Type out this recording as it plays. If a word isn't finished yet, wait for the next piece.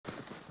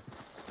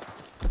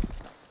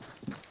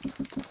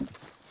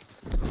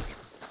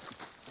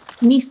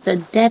Mr.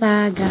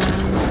 Dead-Eye Guy.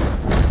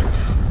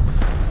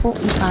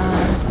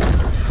 45.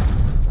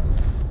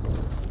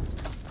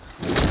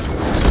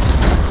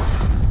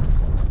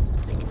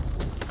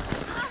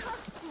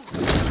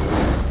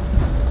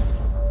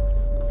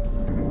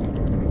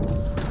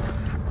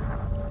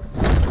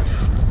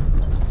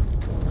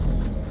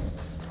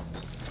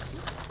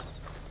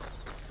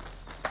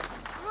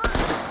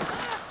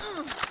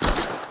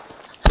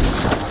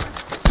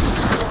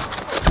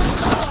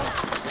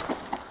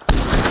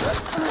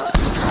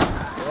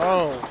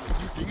 Bro,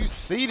 do you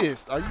see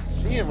this? Are you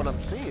seeing what I'm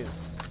seeing?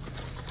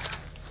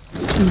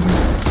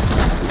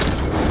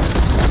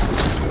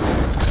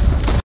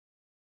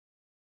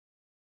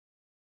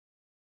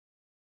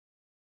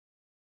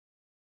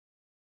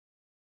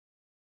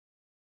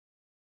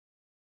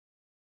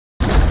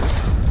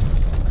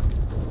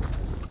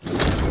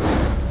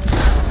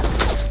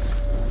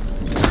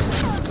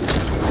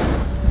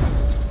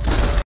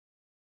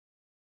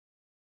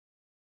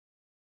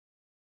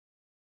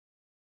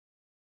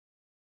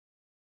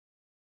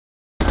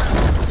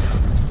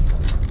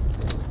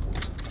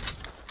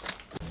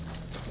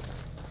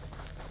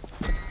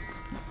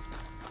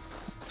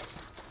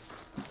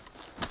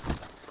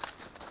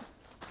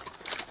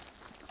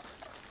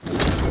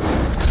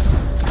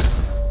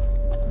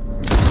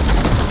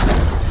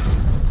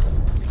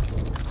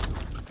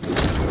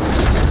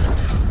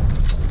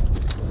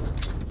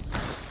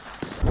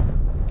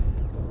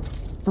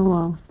 Oh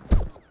well.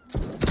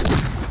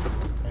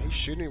 Hey, he's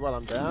shooting me while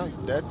I'm down.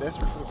 You that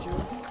desperate for a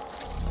kill?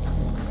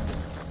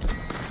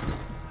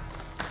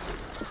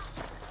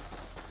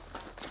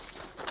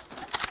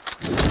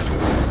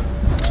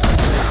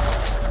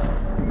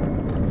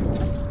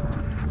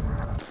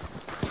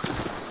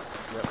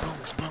 Yeah, boom.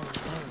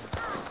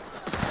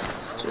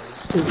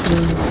 Just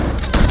stupid.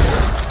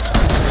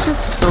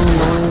 It's so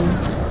annoying.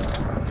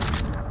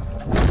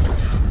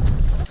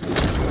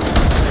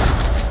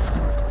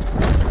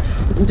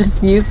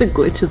 Just use the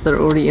glitches that are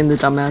already in the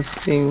dumbass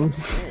thing.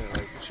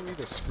 Like, you should need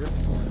a script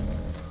for it.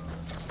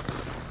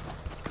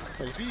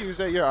 Like, if you use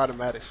that, you're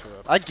automatic for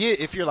it. I get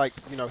if you're like,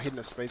 you know, hitting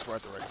the space bar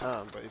at the right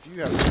time, but if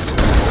you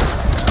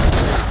have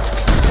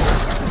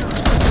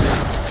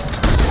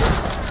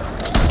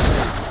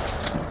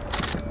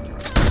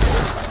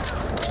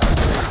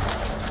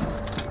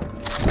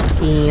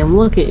Damn,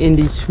 look at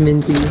Indy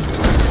Schmindy.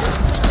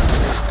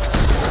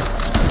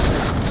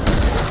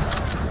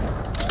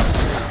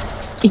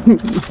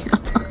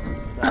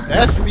 now,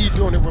 that's me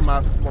doing it with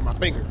my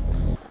finger.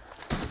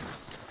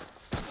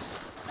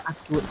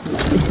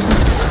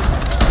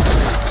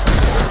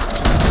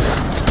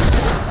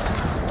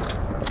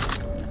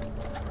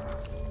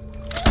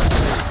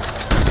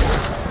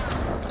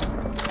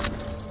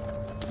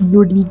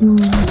 Doody doo.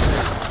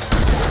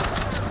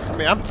 I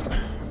mean, I'm.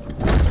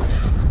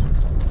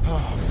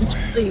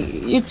 Oh,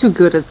 You're too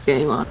good at the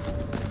game, on.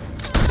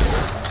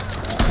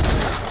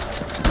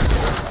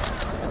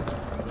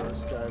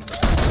 This guy's.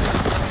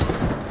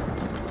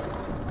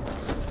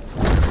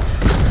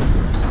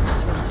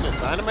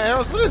 Dynamite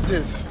arrows? What is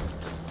this?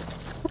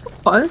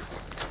 What?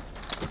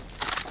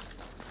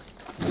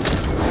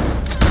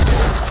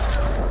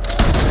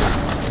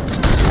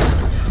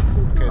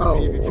 Okay, the Oh.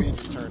 PvP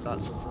just turned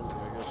not so friendly,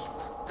 I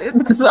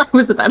guess. That's what I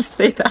was about to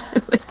say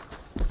that. Like,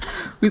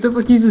 who the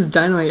fuck uses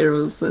dynamite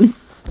arrows then?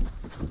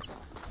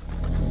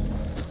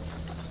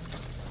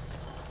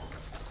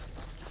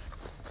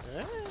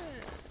 Yeah.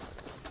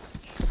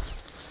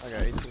 I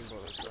got 18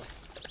 bullets though.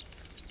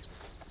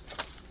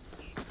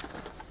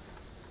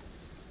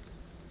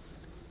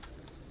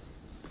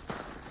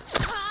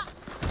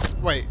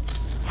 Wait.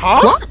 Huh?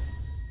 What?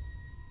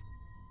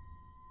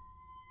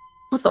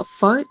 What the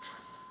fuck?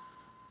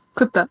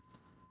 Clip that.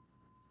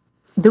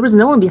 There was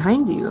no one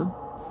behind you.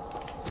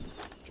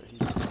 Okay,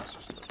 he's a monster.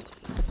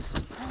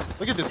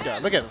 Look at this guy.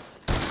 Look at him.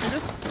 See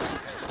this?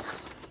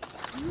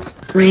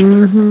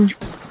 Mm-hmm.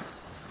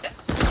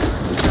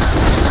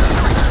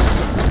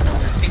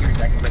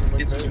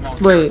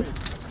 Wait.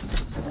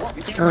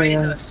 Oh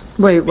yeah.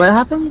 Wait, what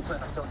happened?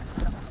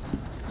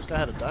 This guy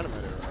had a dynamite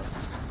arrow.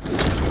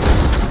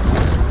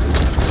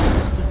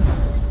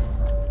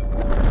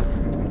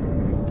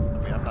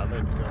 I mean, I'm not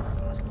letting you go.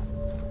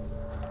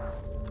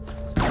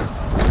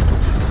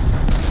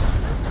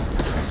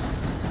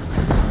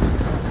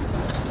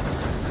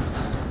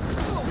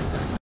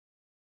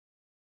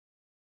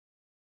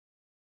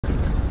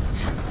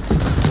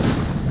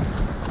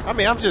 I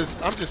mean, I'm just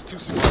too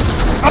smart.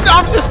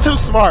 I'm just too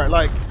smart.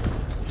 Like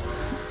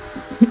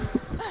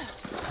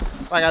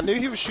I knew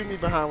he was shooting me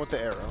behind with the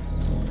arrow.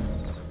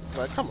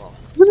 But come on.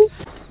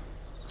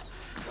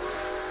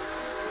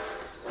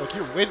 Like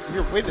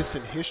you're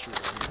witnessing history.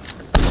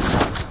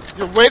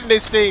 You're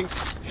witnessing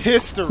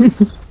history.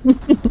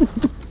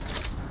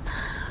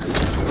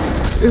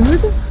 Who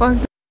the fuck?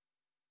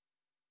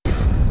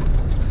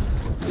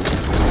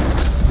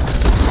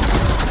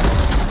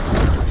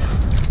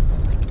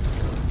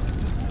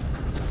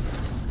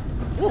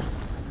 Woo.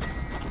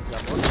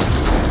 Got more.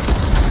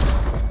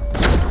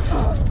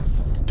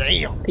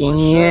 Damn.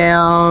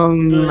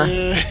 Damn.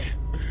 Yeah.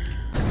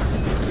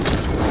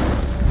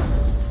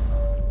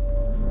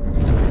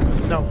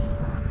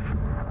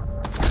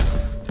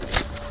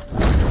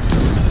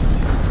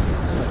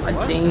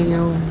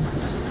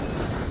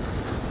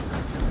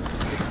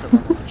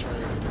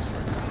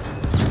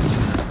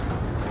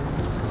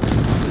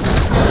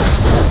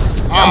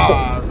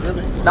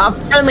 Not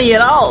friendly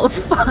at all.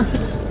 Fuck.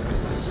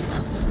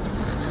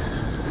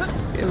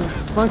 Ew,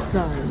 fuck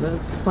time.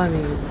 That's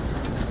funny.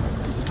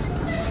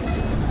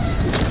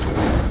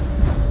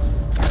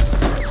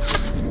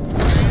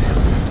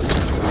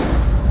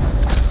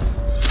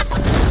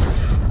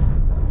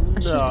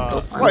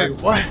 No. Wait,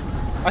 what?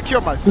 I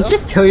killed You myself.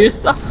 just kill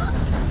yourself.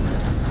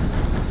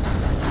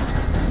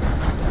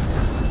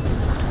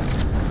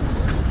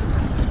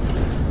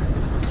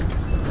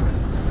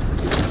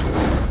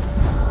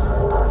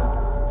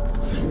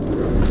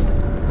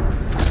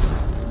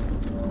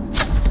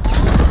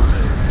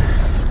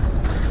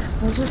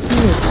 I just need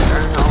to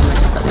turn all my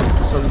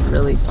settings so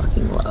really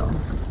fucking low.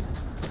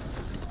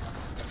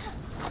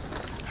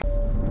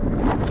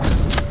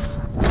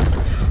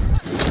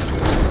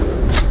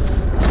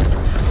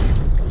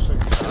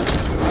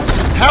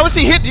 How is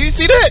he hit? Do you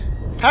see that?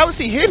 How is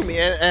he hitting me?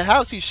 And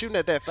how is he shooting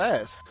at that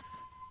fast?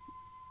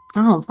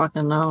 I don't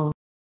fucking know.